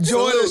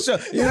 enjoy the show.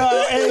 You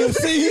know,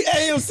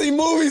 AMC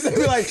movies, they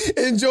be like,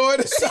 enjoy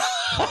the show.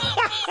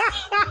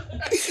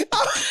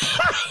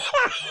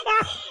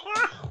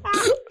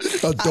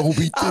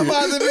 Adobe I'm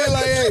about to be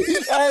like, hey,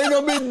 I ain't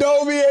gonna be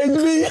Dolby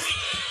HB.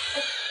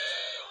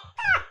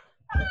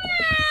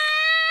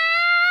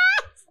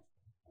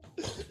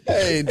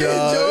 Hey,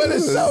 dog. Enjoy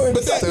the show.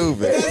 But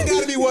stupid. That's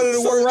got to be one of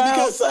the worst Surround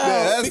because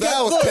sound.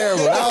 That was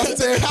terrible. That was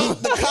terrible.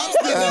 the cops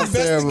didn't That was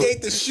terrible.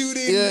 investigate the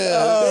shooting.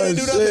 Yeah. They didn't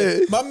do nothing.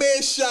 shit. My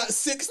man shot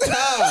 6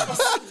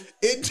 times.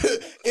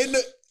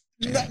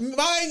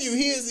 Mind you,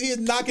 he is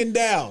knocking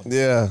down.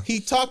 Yeah.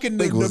 He talking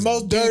the Nigga was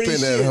most deep dirty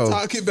in that shit. hole.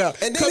 Talking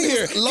about, And then come he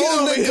here, was get loading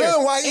over the here.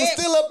 gun while he was And-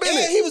 still up in and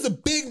it. he was a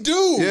big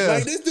dude. Yeah.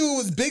 Like this dude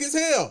was big as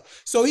hell.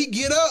 So he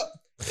get up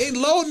and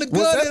loading the gun.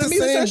 Was that and the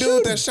immediately same start dude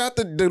shooting. that shot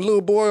the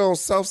little boy on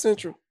South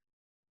Central?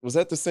 Was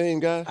that the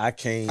same guy? I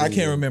can't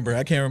remember.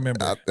 I can't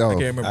remember. I- I oh, can't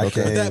remember. I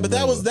can't But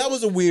that was remember. that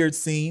was a weird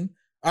scene.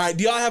 All right,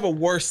 do y'all have a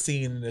worse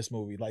scene in this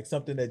movie? Like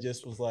something that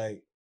just was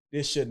like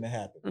this shouldn't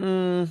have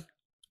happened.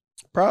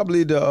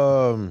 Probably the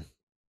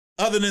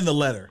Other than the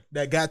letter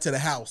that got to the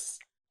house.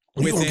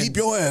 You gonna within- keep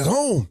your ass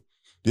home?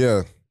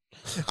 Yeah.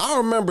 I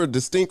remember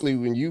distinctly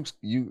when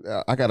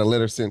I got a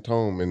letter sent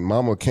home and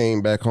mama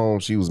came back home.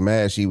 She was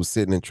mad. She was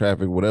sitting in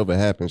traffic, whatever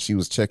happened. She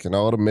was checking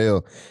all the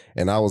mail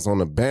and I was on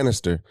the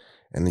banister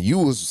and you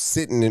was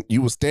standing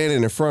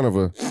in front of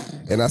her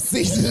and I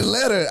seen the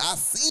letter.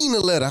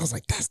 I was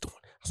like, that's the one.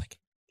 I was like,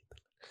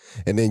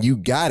 and then you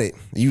got it.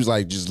 You was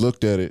like, just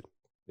looked at it.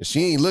 And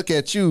she ain't look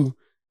at you.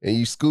 And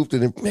you scooped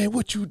it and, man,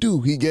 what you do?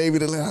 He gave me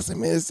the letter. I said,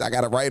 man, I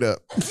got to write up.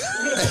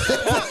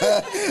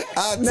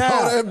 I told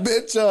that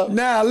bitch up.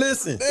 Now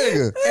listen,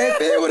 Nigga.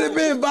 if it would have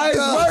been vice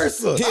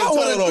versa, He I told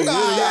would on you.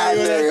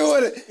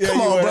 have.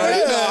 Come on, bro.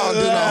 You know I don't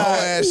do no whole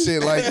ass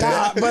shit like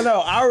that. But no,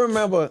 I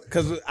remember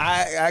because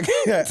I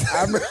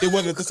It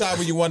wasn't the time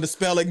when you wanted the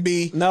spelling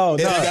bee. No,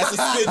 and no. you got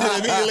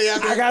suspended immediately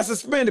after. I got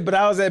suspended, but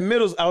I was in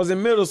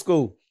middle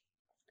school,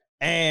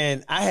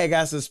 and I had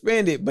got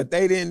suspended, but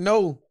they didn't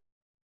know,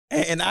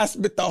 and I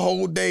spent the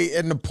whole day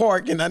in the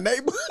park in our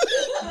neighborhood.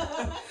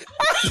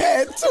 I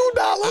had $2.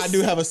 I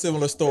do have a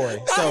similar story.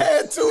 I So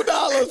had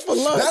 $2 for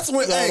lunch. That's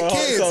when, hey, hold on,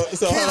 kids,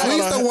 so kids, hold on, we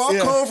used to hold on. walk Yeah.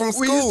 home from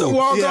school. We used to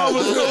walk yeah,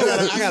 over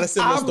school. I got a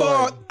similar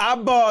story. I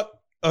bought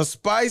a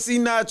spicy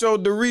nacho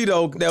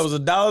Dorito that was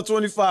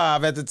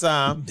 $1.25 at the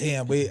time.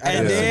 Damn, I got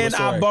And a then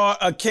similar I story. bought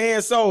a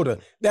canned soda.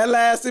 That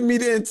lasted me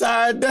the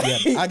entire day.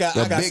 Yeah, I got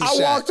big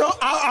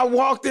I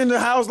walked in the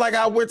house like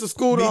I went to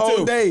school the Me whole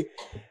too. day.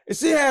 And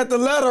she had the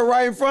letter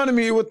right in front of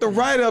me with the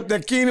write-up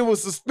that Keenan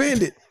was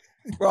suspended.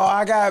 Bro,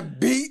 I got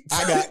beat.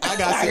 I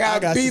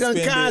got beat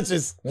suspended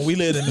unconscious. when we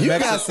lived in New You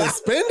Mexico. got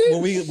suspended?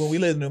 when we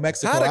lived in New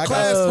Mexico. How the I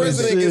class got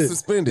president shit. get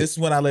suspended? This is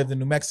when I lived in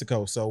New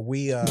Mexico. So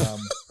we I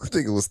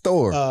think it was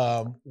Thor.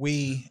 I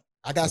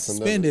got That's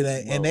suspended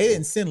another and they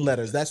didn't send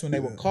letters. That's when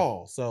they would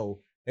call. So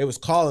they was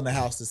calling the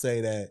house to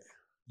say that,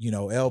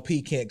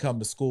 LP can't come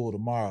to school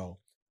tomorrow.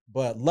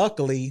 But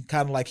luckily,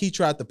 kind of like he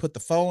tried to put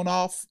the phone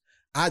off,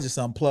 I just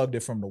unplugged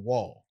it from the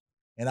wall.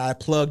 And I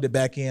plugged it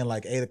back in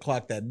like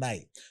 8:00 that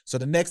night. So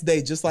the next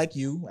day, just like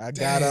you, I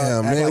got up.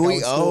 Damn, act man, like I we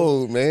was school.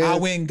 old, man. I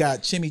went and got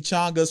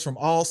chimichangas from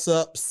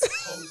Allsups.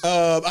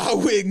 I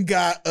went and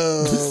got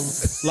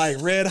like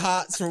Red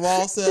Hots from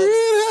Allsups.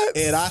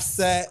 And I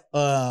sat,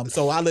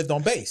 so I lived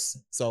on base.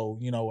 So,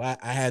 I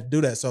had to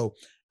do that. So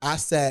I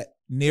sat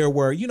near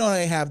where,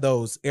 they have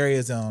those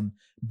areas on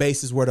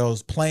bases where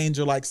those planes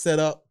are like set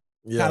up.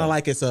 kind of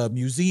like it's a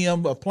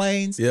museum of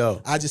planes. Yeah.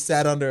 I just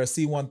sat under a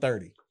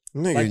C-130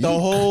 Nigga, like the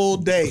whole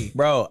day.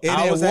 Bro, And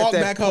I then was at walk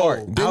that back park.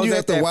 home. I didn't was you at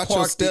have to that watch your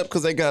park step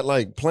because they got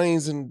like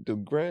planes in the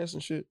grass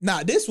and shit?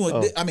 Nah, this one,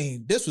 Oh. I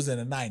mean, this was in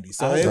the 90s,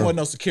 so Okay. there wasn't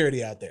no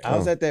security out there. I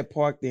was at that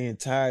park the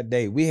entire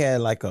day. We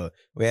had like a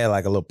little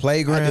I did the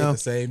playground,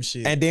 same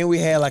shit. and then we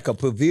had like a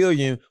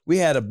pavilion. We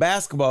had a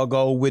basketball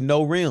goal with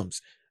no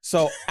rims.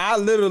 So I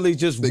literally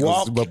just Niggas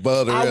walked. was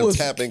above the I rim was-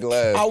 tapping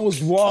glass I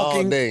was all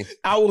walking. day.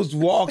 I was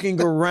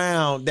walking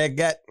around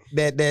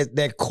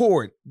that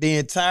court the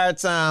entire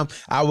time.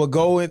 I would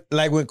go in,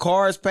 like when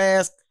cars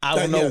passed, I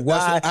don't know Yeah, that's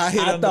why. what I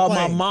hit on the thought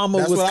my plane. mama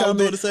That's was what I was coming.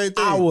 doing the same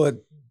thing. I would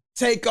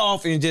take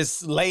off and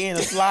just lay in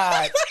a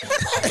slide.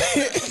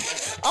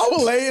 I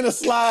would lay in a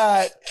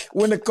slide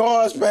when the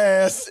cars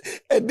passed,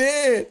 and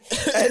then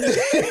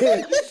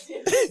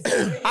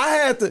I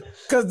had to,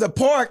 cause the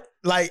park,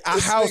 like our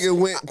This house, nigga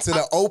went to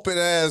the open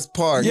ass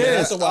park.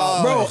 yes, that's a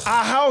wild bro, place.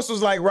 our house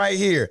was like right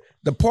here.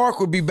 The park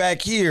would be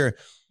back here.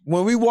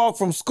 When we walked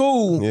from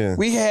school, Yeah.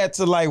 we had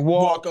to like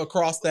walk. walk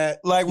across that.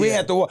 Like we yeah.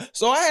 had to walk.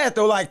 So I had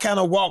to like kind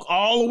of walk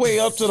all the way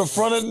up to the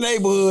front of the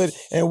neighborhood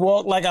and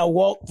walk like I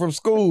walked from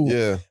school.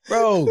 Yeah.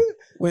 Bro.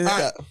 When All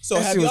right, so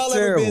that have shit was y'all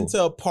ever been terrible.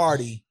 to a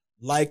party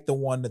like the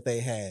one that they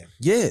had,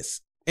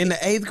 Yes. In the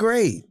 8th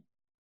grade.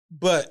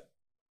 but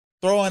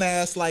throwing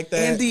ass like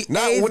that? In the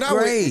Not 8th when I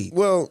grade.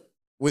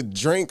 with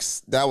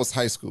drinks, that was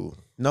high school.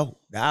 No.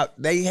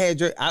 They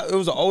had it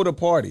was an older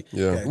party.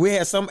 Yeah. Okay. We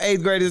had some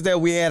 8th graders there.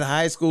 We had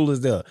high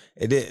schoolers there.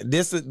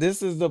 This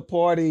is the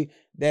party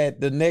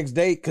that the next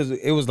day, because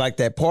it was like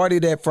that party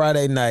that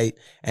Friday night,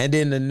 and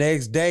then the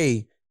next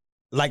day,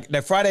 like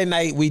that Friday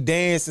night, we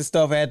danced and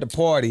stuff at the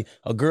party.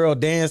 A girl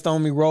danced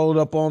on me, rolled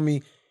up on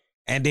me,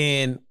 and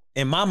then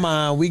in my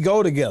mind, we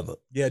go together.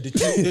 Yeah, did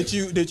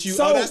you?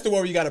 So- oh, that's the one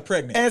where you got her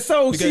pregnant. And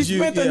so Because she you-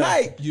 spent the yeah,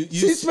 night. you-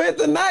 She spent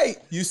the night.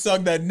 You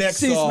sung that next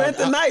She song. spent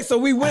the night. So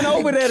we went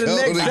over there the Go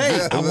next day.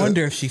 together. I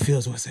wonder if she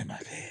feels what's in my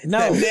bed.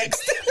 No,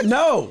 next.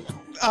 no.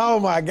 Oh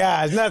my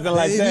gosh, nothing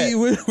like that.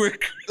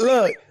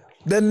 Look,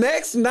 the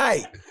next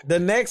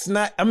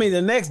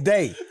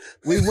day,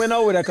 we went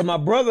over there because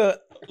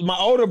my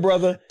older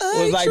brother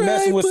was like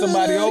messing with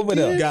somebody over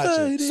there.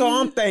 Gotcha. So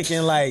I'm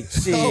thinking like,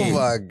 shit, Oh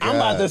my I'm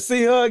about to God.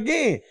 see her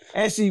again.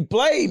 And she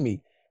played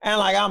me. And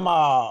like I'm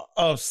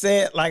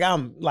upset, like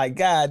I'm like,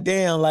 God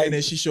damn, like And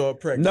then she show up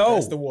pregnant. no,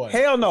 That's the one.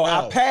 hell no,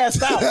 I Oh.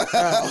 passed out.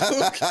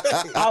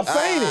 I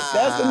fainted.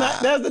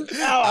 That's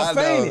how I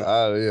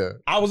fainted. Yeah.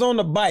 I was on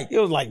the bike. It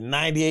was like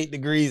 98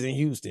 degrees in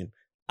Houston.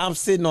 I'm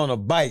sitting on a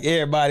bike.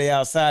 Everybody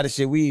outside of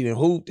shit. We even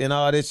hooped and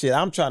all this shit.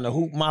 I'm trying to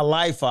hoop my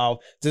life off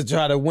to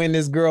try to win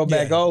this girl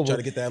back Yeah, over. Try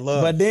to get that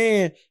love. But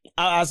then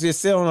I was just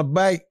sitting on a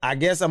bike. I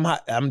guess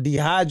I'm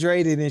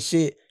dehydrated and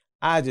shit.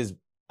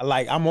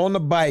 I'm on the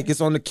bike.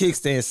 It's on the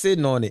kickstand,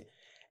 sitting on it,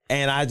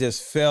 and I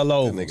just fell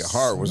over. nigga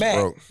heart was Smack.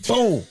 broke.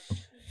 Boom.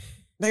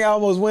 Nigga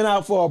almost went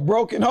out for a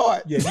broken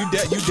heart. yeah, you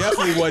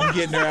definitely wasn't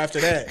getting there after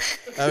that.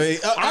 I mean,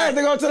 I had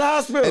to go to the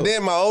hospital. And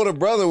then my older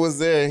brother was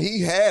there.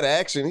 He had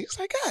action. He was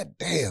like, God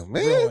damn,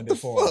 man. Ruined What the it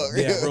for him. fuck?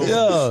 Yeah, ruined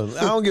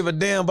yeah, I don't give a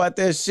damn about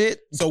that shit.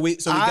 so we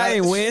I got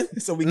ain't win.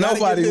 So we gotta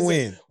Nobody give this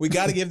win. We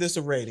got to give this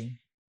a rating.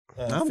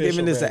 I'm Official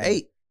giving this an rating.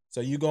 8. So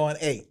you going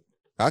 8?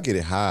 I'll get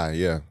it high,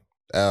 yeah.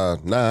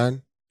 9.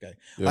 Okay.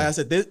 Yeah. Like I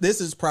said,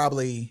 this is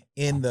probably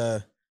in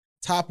the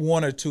top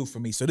 1 or 2 for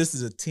me. So this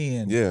is a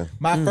 10. Yeah.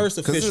 My first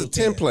Because official it's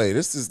a 10 play.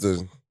 This is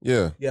the,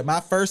 yeah. Yeah,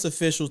 my first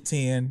official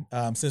 10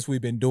 since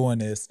we've been doing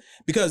this.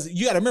 Because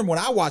you got to remember, when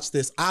I watched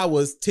this, I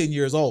was 10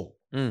 years old.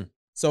 Mm.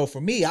 So for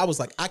me, I was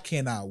like, I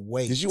cannot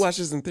wait. Did you watch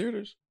this in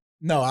theaters?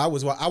 No, I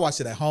watched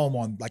it at home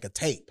on like a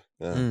tape.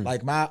 Mm.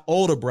 Like my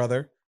older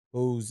brother,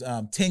 who's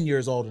 10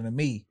 years older than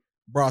me,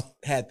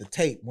 had the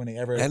tape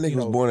whenever. That nigga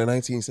was born in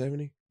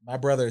 1970? My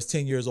brother is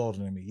 10 years older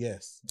than me.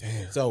 Yes.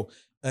 Damn. So,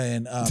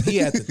 and he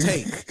had the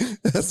tape.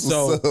 That's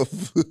So,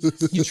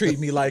 what's up. You treat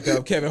me like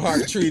Kevin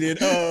Hart treated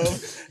Don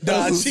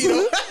That's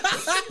Cheadle.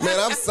 Man,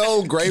 I'm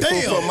so grateful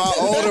Damn. for my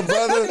older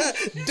brother.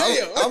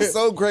 Damn. I'm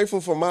so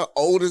grateful for my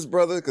oldest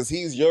brother because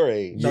he's your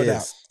age. No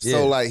Yes. doubt. So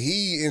Yeah. like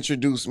he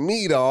introduced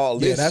me to all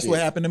this. Yeah, that's shit. what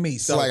happened to me.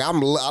 So So, like I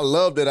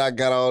love that I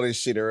got all this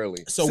shit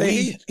early. so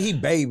See, he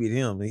babied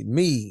him.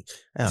 Me.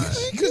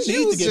 Because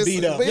You need to get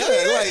beat up. Yeah,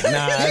 like, Nah,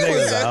 that he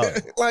nigga's was-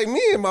 out. like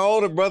me and my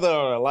older brother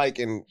are like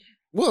in.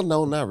 Well,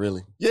 no, not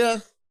really. Yeah,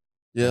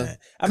 yeah.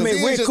 I 'Cause mean,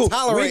 he we're just cool.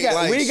 tolerate, We got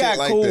like, shit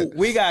like cool. that.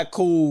 We got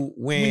cool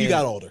when when you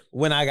got older.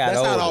 When I got That's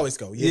older. how it always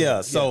go. Yeah.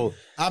 Yeah. So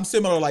I'm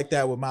similar like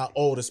that with my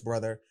oldest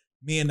brother.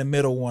 Me and the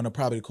middle one are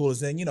probably the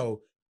coolest. And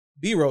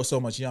B-Ro's so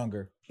much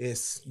younger.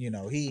 It's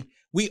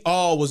we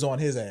all was on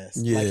his ass.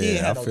 Like he Yeah, ain't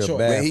had I no feel choice.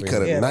 bad. Man, he for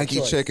cut him. Yeah, a no Nike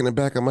choice. check in the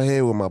back of my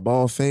head with my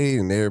ball fade,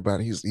 and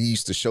everybody he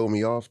used to show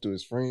me off to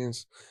his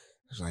friends.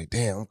 I was like,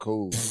 damn, I'm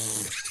cool.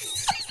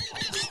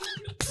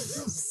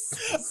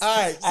 All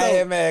right. So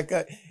Hey man,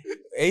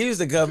 he used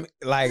to come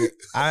like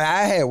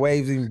I had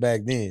waves even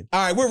back then.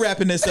 all right, we're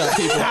wrapping this up,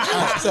 people. All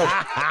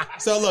right,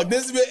 so look,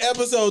 this has been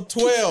episode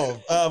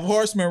 12 of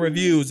Horseman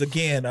Reviews.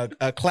 Again,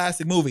 a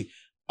classic movie.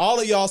 all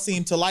of y'all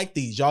seem to like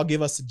these. Y'all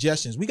give us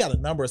suggestions. We got a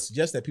number of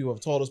suggestions that people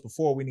have told us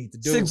before we need to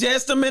do.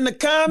 Suggest them in the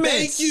comments.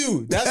 Thank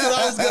you. That's what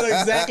I was going to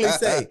exactly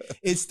say.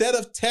 Instead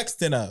of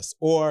texting us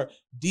or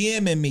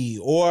DMing me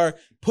or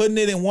putting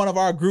it in one of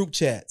our group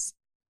chats,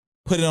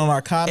 put it on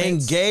our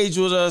comments. Engage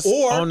with us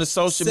or on the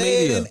social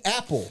say media. it in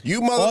Apple.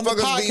 You on the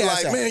motherfuckers be podcast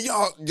like,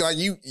 app.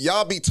 man,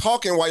 y'all be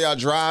talking while y'all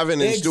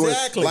driving and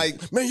Exactly. doing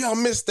like, man, y'all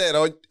missed that,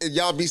 or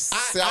y'all be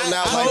shouting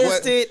out like Post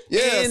what? it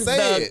Yeah, in say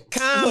the it.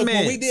 comments. Look,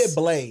 when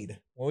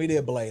we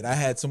did Blade, I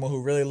had someone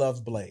who really loves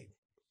Blade.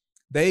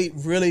 They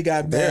really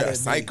got mad They're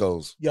at me.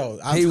 psychos. Yo,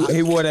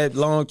 He wore that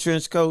long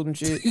trench coat and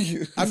shit.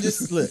 I'm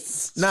just look.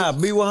 Nah,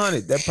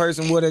 B100. That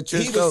person wore that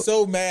trench He coat. was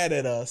so mad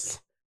at us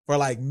for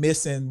like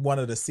missing one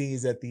of the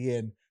scenes at the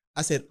end.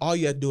 I said, all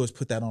you have to do is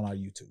put that on our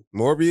YouTube.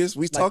 Morbius,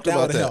 we Like, talked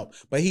about would that. help.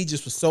 But he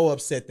just was so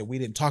upset that we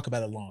didn't talk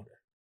about it longer.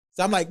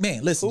 So I'm like,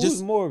 man, listen, Who's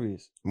just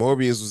Morbius?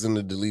 Morbius was in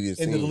the deleted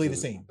scene. in the deleted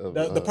scene.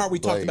 The part we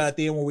talked Blade. about at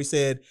the end where we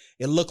said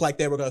it looked like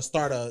they were going to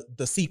start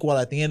the sequel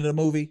at the end of the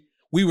movie.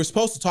 We were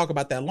supposed to talk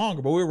about that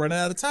longer, but we were running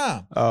out of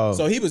time. Oh.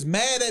 So he was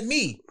mad at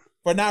me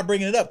for not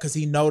bringing it up because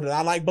he know that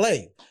I like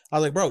Blade. I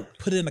was like, bro,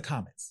 put it in the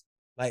comments.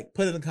 Like,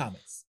 put it in the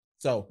comments.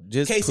 So,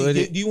 Just Casey, put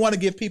it- do you want to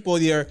give people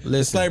your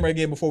disclaimer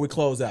again before we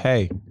close out?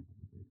 Hey,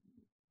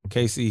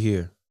 KC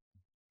here.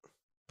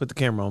 Put the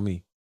camera on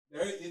me.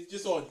 It's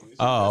just on you.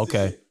 Oh,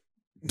 okay.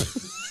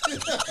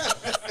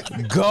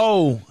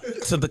 Go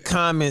to the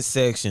comment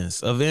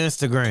sections of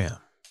Instagram,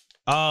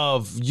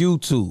 of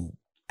YouTube,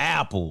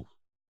 Apple.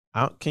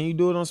 Can you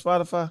do it on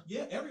Spotify?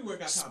 Yeah, everywhere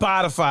got comments.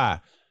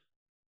 Spotify,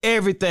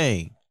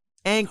 everything,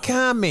 and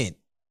comment.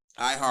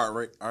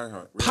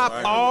 iHeart. Pop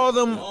all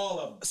them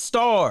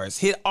stars.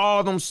 Hit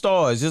all them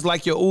stars, just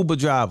like your Uber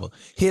driver.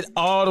 Hit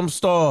all them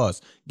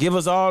stars. Give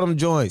us all them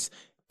joints.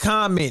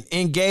 Comment,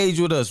 engage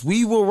with us.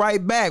 We will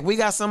write back. We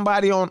got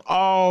somebody on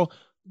all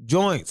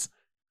joints.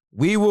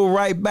 We will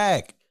write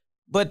back.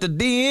 But the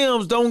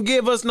DMs don't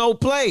give us no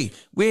play.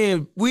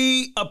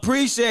 We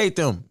appreciate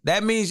them.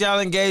 That means y'all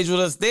engage with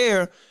us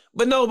there,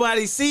 but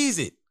nobody sees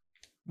it.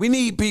 We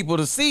need people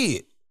to see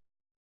it.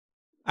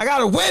 I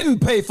got a wedding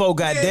to pay for,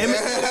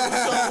 goddammit.